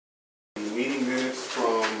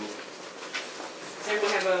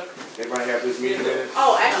Everybody have this meeting minutes?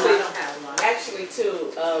 Oh, actually, I don't have one. Actually, too,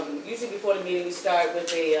 usually before the meeting, we start with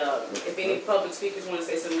a, if any public speakers want to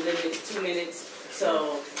say something, limited to 2 minutes.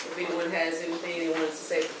 So if anyone has anything they want us to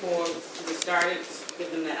say before we get started, just give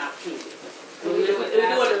them that opportunity. We do it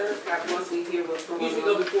after, once we hear what's going on. Usually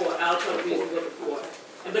go before. I'll tell you usually go before.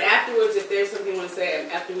 But afterwards, if there's something you want to say,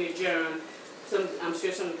 after we adjourn, I'm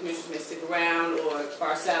sure some of the commissioners may stick around or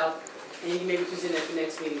Farsouth, and you may be presenting at the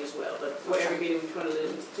next meeting as well. But for every meeting, we're trying to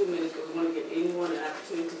limit to 2 minutes, but we want to give anyone an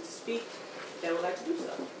opportunity to speak that would like to do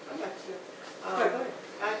so. I'd like to. Okay,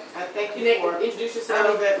 I thank you for introduce yourself.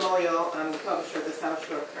 I'm Ava St. I'm the publisher of the South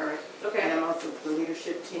Shore Current. Okay. And I'm also the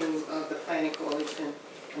leadership team of the Planning Coalition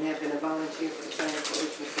and have been a volunteer for the Planning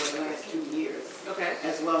Coalition for the last 2 years. Okay.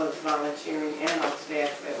 As well as volunteering and on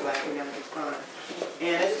staff at Black United Crime.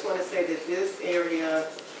 And I just want to say that this area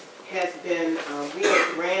has been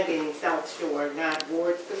rebranding South Shore, not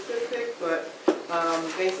ward specific, but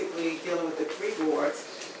basically dealing with the 3 wards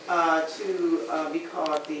to be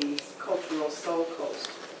called the Cultural Soul Coast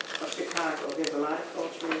of Chicago. There's a lot of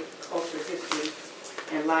culture, history,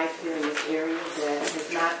 and life here in this area that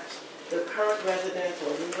has not, the current residents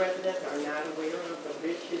or new residents are not aware of the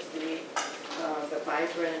rich history, the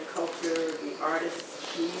vibrant culture, the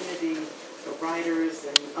artists, community, the writers,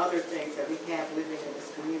 and other things that we have living in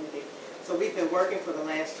this community. So we've been working for the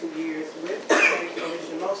last 2 years with the Planning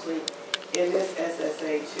Coalition, mostly in this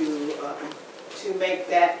SSA, to make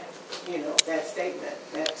that, that statement,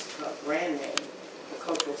 that brand name, the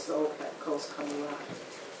Cultural Soul Coast, come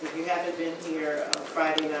alive. If you haven't been here,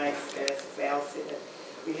 Friday nights, as Val said,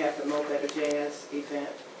 we have the Mo Better Jazz event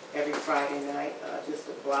every Friday night, just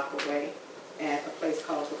a block away, at a place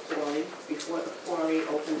called The Quarry. Before The Quarry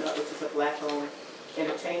opened up, which is a black-owned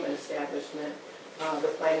entertainment establishment,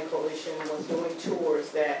 the Planning Coalition was doing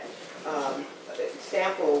tours that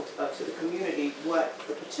sampled to the community what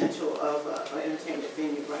the potential of an entertainment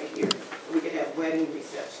venue right here. We could have wedding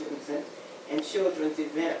receptions and children's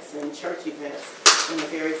events and church events in a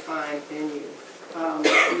very fine venue.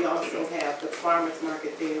 We also have the farmers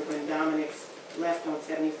market there when Dominic's left on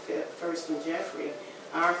 71st and Jeffrey.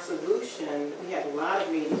 Our solution, we had a lot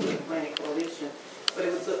of meetings with the Planning Coalition, but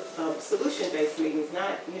it was solution-based meetings,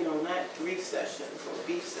 not grief sessions or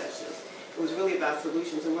beef sessions. It was really about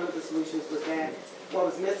solutions, and one of the solutions was that what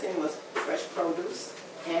was missing was fresh produce,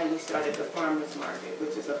 and we started the farmers market,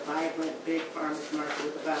 which is a vibrant, big farmers market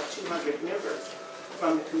with about 200 members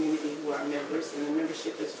from the community who are members, and the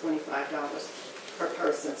membership is $25 per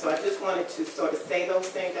person. So I just wanted to sort of say those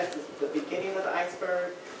things. That's the beginning of the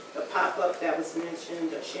iceberg. The pop-up that was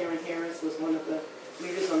mentioned, Sharon Harris was one of the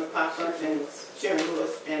leaders on the pop-up, and Sharon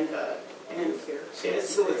Lewis and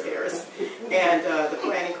Lewis Harris. And the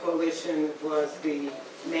Planning Coalition was the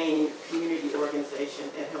main community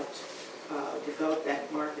organization that helped develop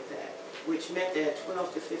that market, which meant that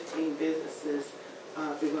 12 to 15 businesses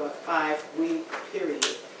through a 5-week period,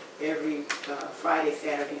 every Friday,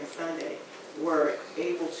 Saturday, and Sunday, were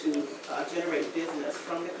able to generate business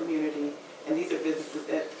from the community. And these are businesses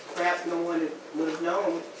that perhaps no one would have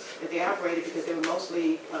known that they operated because they were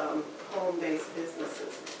mostly home-based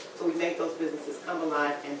businesses. So we make those businesses come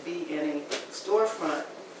alive and be in a storefront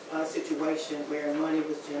situation where money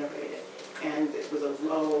was generated. And it was a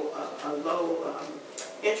low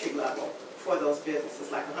entry level for those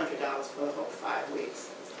businesses, like $100 for the whole 5 weeks,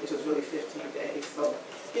 which was really 15 days. So,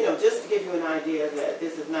 just to give you an idea that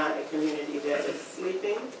this is not a community that is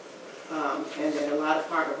sleeping, and that a lot of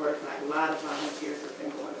hard work, like a lot of volunteers have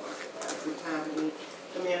been going on for some time. We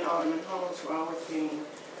commend Alderman Holmes for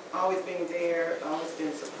always being there, always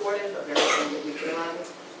been supportive of everything that we've done,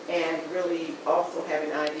 and really also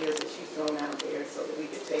having ideas that she's thrown out there so that we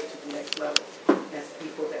could take to the next level as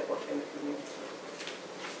people that work in the community.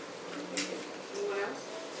 Anyone else?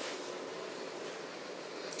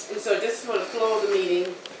 And so just for the flow of the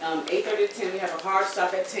meeting, 8:30 to 10, we have a hard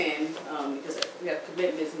stop at 10 because we have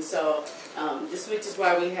commitments, and so which is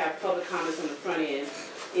why we have public comments on the front end.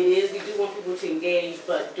 We do want people to engage,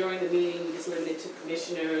 but during the meeting, we just limit it to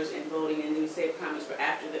commissioners and voting, and then we save comments for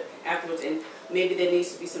afterwards. And maybe there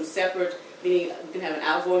needs to be some separate meeting. We can have an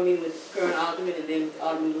outgoing meeting with current alderman, and then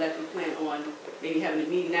Alderman left and plan on maybe having a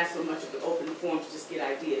meeting, not so much of an open forum to just get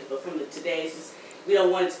ideas. But from today's, we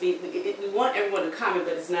don't want it to be. We want everyone to comment,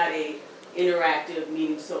 but it's not a interactive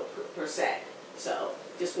meeting per se. So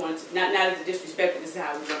just want to, not as a disrespect, this is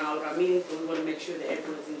how we run all of our meetings, but we want to make sure that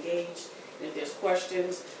everyone is engaged. And if there's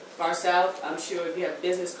questions, Farsouth, I'm sure if you have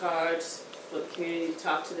business cards for the community to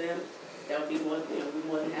talk to them, that would be more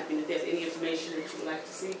than happy. And if there's any information that you would like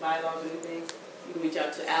to see, bylaws or anything, you can reach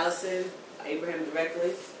out to Allyson, Abraham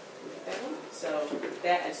directly. So with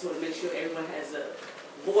that, I just want to make sure everyone has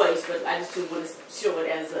voice, but I just want to show it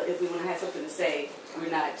as if we want to have something to say, we're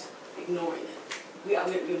not ignoring it. We are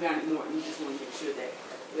not ignoring it. We just want to make sure that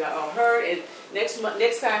we are all heard. And next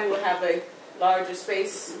time we'll have a larger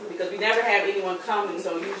space, because we never have anyone coming,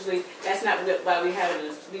 so usually that's not why we have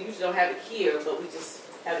it. We usually don't have it here, but we just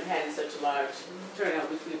haven't had it such a large turnout,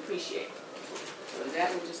 which we appreciate. So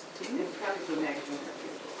that will just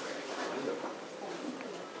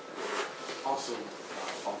also,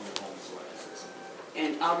 Alderman Holmes would like to say something.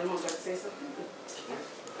 And Alderman Holmes like to say something?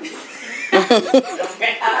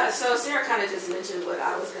 Okay. So Sarah kind of just mentioned what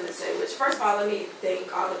I was going to say, which first of all, let me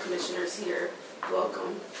thank all the commissioners here.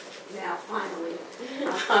 Welcome. Now, finally.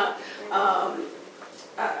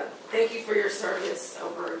 Thank you for your service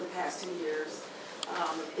over the past 2 years.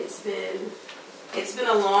 It's been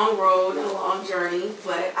a long road and a long journey,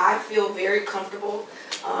 but I feel very comfortable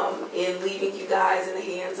in leaving you guys in the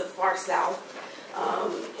hands of Farsouth.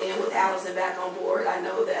 And with Allyson back on board, I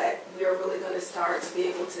know that we are really going to start to be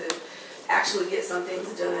able to actually get some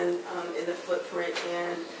things done in the footprint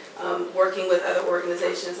and working with other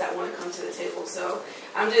organizations that want to come to the table. So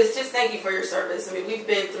I'm just thank you for your service. I mean, we've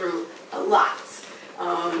been through a lot.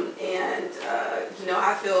 You know,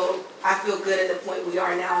 I feel good at the point we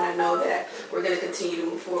are now, and I know that we're going to continue to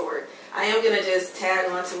move forward. I am going to just tag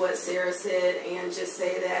on to what Sarah said and just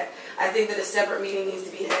say that I think that a separate meeting needs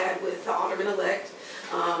to be had with the Alderman-elect,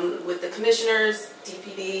 with the commissioners,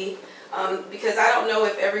 DPD, because I don't know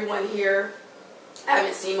if everyone here, I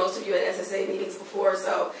haven't seen most of you at SSA meetings before,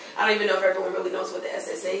 so I don't even know if everyone really knows what the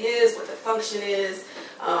SSA is, what the function is,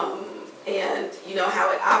 and you know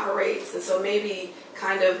how it operates. And so maybe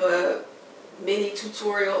kind of a mini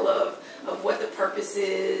tutorial of what the purpose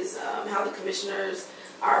is, how the commissioners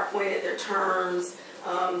are appointed, their terms,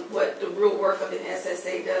 what the real work of an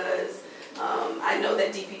SSA does. I know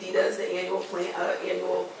that DPD does the annual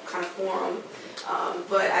kind of forum,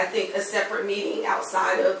 but I think a separate meeting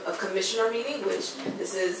outside of a commissioner meeting, which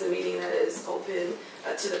this is a meeting that is open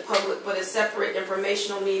to the public, but a separate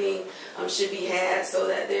informational meeting should be had so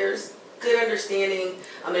that there's good understanding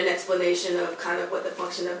and explanation of kind of what the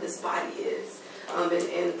function of this body is,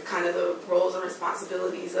 and kind of the roles and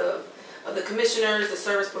responsibilities of the commissioners, the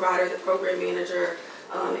service provider, the program manager,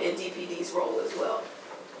 and DPD's role as well.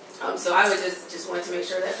 So I would just want to make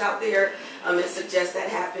sure that's out there and suggest that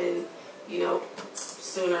happen, you know,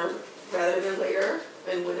 sooner rather than later,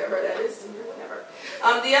 and whenever that is, sooner, whenever.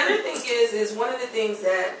 The other thing is one of the things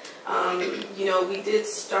that, you know, we did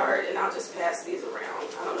start, and I'll just pass these around.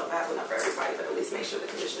 I don't know if I have enough for everybody, but at least make sure the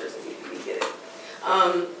commissioners and DPD get it.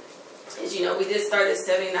 Is, you know, we did start a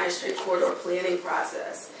 79th Street corridor planning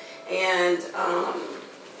process. And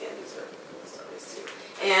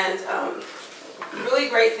really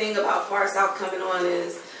great thing about Farsouth coming on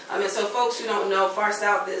is, and so folks who don't know,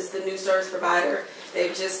 Farsouth is the new service provider.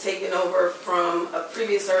 They've just taken over from a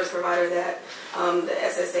previous service provider that the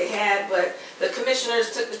SSA had, but the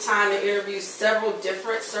commissioners took the time to interview several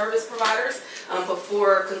different service providers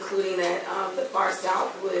before concluding that the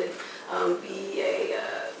Farsouth would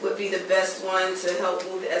be the best one to help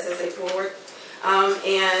move the SSA forward.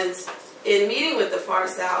 And in meeting with the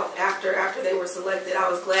Farsouth after they were selected, I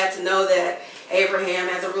was glad to know that Abraham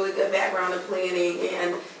has a really good background in planning,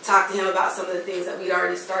 and talked to him about some of the things that we'd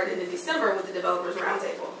already started in December with the Developers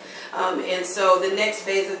Roundtable. And so the next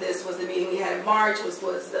phase of this was the meeting we had in March, was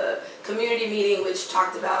the community meeting, which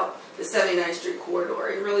talked about the 79th Street corridor.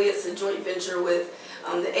 And really it's a joint venture with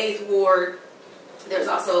the 8th Ward. There's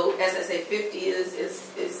also SSA 50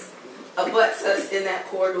 is abuts us in that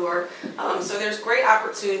corridor. So there's great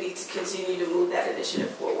opportunity to continue to move that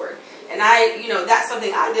initiative forward. And you know, that's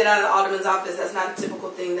something I did out of the Alderman's office. That's not a typical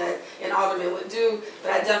thing that an Alderman would do,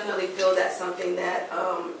 but I definitely feel that's something that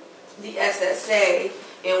the SSA,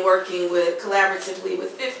 in working collaboratively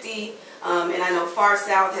with 50, and I know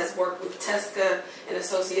Farsouth has worked with Tesca and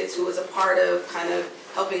Associates, who was a part of kind of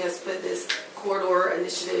helping us put this corridor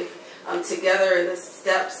initiative together, and the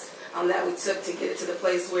steps that we took to get it to the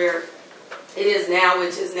place where it is now,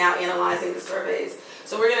 which is now analyzing the surveys.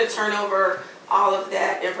 So we're going to turn over all of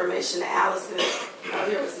that information to Allyson.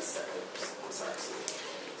 Here was the surveys. I'm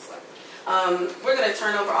sorry. We're going to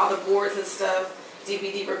turn over all the boards and stuff.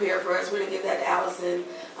 DPD prepared for us. We're going to give that to Allyson.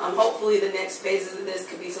 Hopefully the next phases of this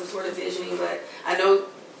could be some sort of visioning, but I know,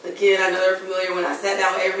 again, I know they're familiar. When I sat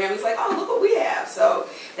down with Abraham, he's like, oh, look what we have. So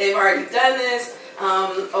they've already done this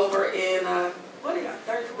over in, what do you got,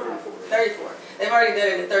 34? 34. They've already done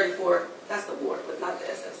it in 34. That's the ward, but not the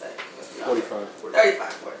SSA. 45.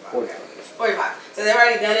 45. Okay. 45. So they've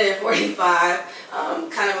already done it in 45,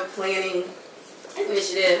 kind of a planning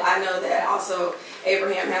initiative. I know that also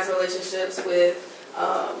Abraham has relationships with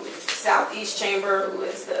Southeast Chamber, who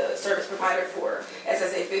is the service provider for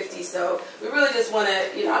SSA50. So we really just want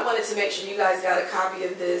to, I wanted to make sure you guys got a copy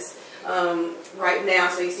of this right now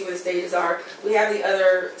so you see where the stages are. We have the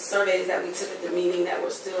other surveys that we took at the meeting that we're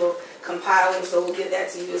still compiling, so we'll get that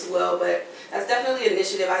to you as well. But that's definitely an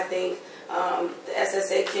initiative I think the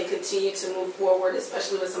SSA can continue to move forward,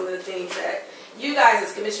 especially with some of the things that you guys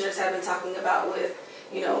as commissioners have been talking about with,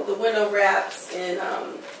 the window wraps and,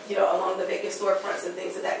 along the vacant storefronts and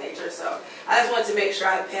things of that nature. So I just wanted to make sure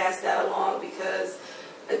I passed that along because,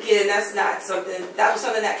 again, that's not something, that was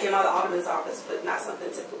something that came out of the Alderman's office, but not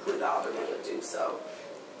something typically the Alderman would do. So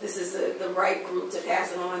this is the right group to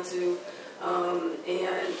pass it on to.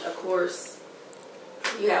 And, of course,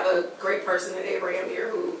 you have a great person in Abraham here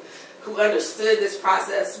who understood this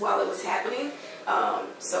process while it was happening.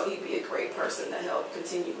 So he'd be a great person to help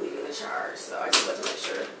continue leading the charge. So I just wanted to make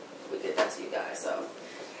sure we get that to you guys. So,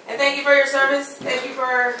 and thank you for your service. Thank you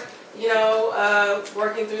for,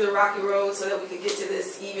 working through the rocky road so that we could get to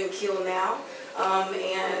this even keel now.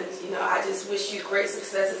 And, I just wish you great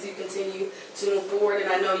success as you continue to move forward.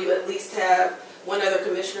 And I know you at least have one other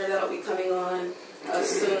commissioner that'll be coming on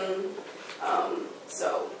soon.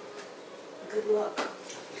 So, good luck.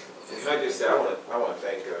 Can I just say, I want to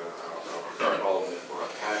thank our Alderman for her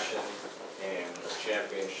passion and her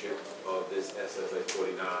championship of this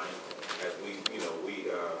SSA49. As we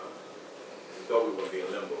thought we were going to be in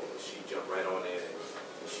limbo, but she jumped right on in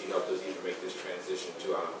and she helped us even make this transition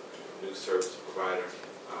to our new service provider.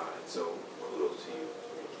 And so, kudos to you.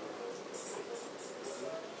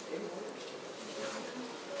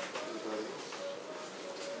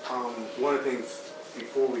 One of the things,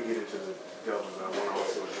 before we get into the government, I want to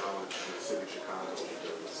also acknowledge the city of Chicago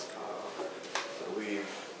because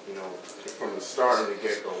from the start and the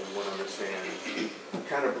get-go, we want to understand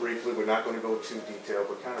kind of briefly, we're not going to go too detailed,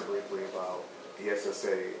 but kind of briefly about the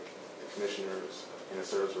SSA, the commissioners, and the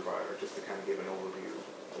service provider, just to kind of give an overview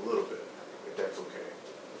a little bit, if that's okay.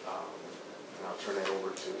 And I'll turn that over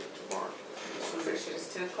to Mark.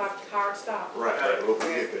 It's 10 o'clock hard stop. Right, we'll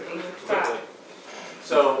get there.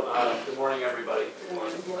 So, good morning, everybody. Good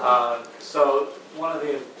morning. So, one of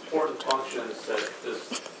the important functions that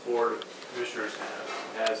this board of commissioners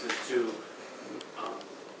has is to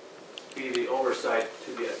be the oversight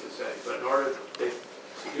to the SSA. But in order to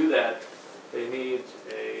do that, they need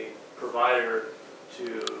a provider to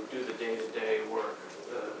do the day-to-day work.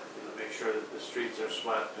 Make sure that the streets are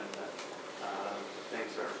swept and that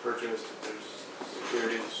things are purchased, that there's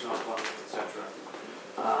security, snow plowing, etc.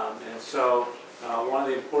 And so one of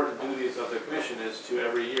the important duties of the commission is to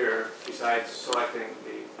every year, besides determining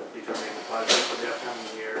the budget for the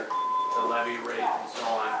upcoming year, the levy rate and so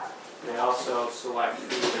on, they also select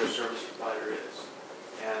who their service provider is.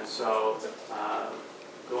 And so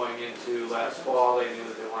going into last fall, they knew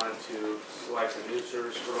that they wanted to select a new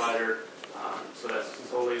service provider. So that's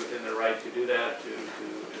totally within their right to do that, in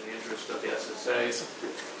the interest of the SSA.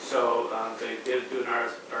 So they did do an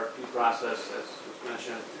RFP process, as was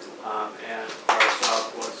mentioned, and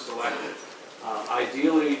Farsouth was selected.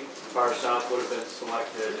 Ideally, Farsouth would have been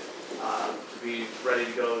selected to be ready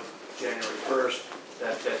to go January 1st.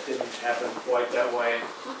 That didn't happen quite that way.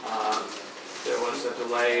 There was a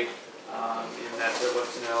delay in that there was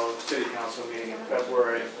no city council meeting in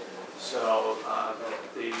February. So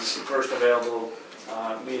the first available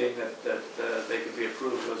meeting that they could be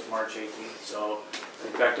approved was March 18th. So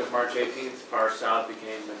effective March 18th, Farsouth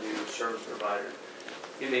became the new service provider.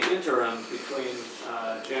 In the interim, between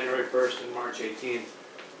January 1st and March 18th,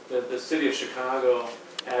 the city of Chicago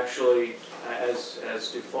actually,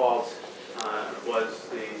 as default, was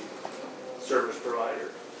the service provider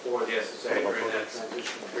for the SSA during that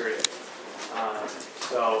transition period.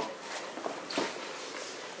 So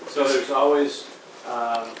there's always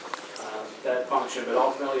that function, but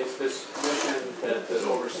ultimately it's this commission that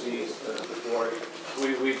oversees the board.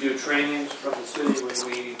 We do trainings from the city.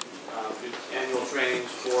 We do annual trainings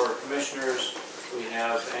for commissioners. We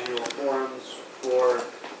have annual forums for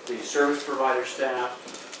the service provider staff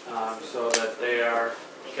so that they are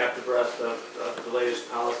kept abreast of the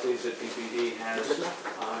latest policies that DPD has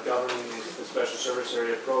governing the special service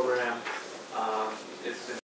area program. It's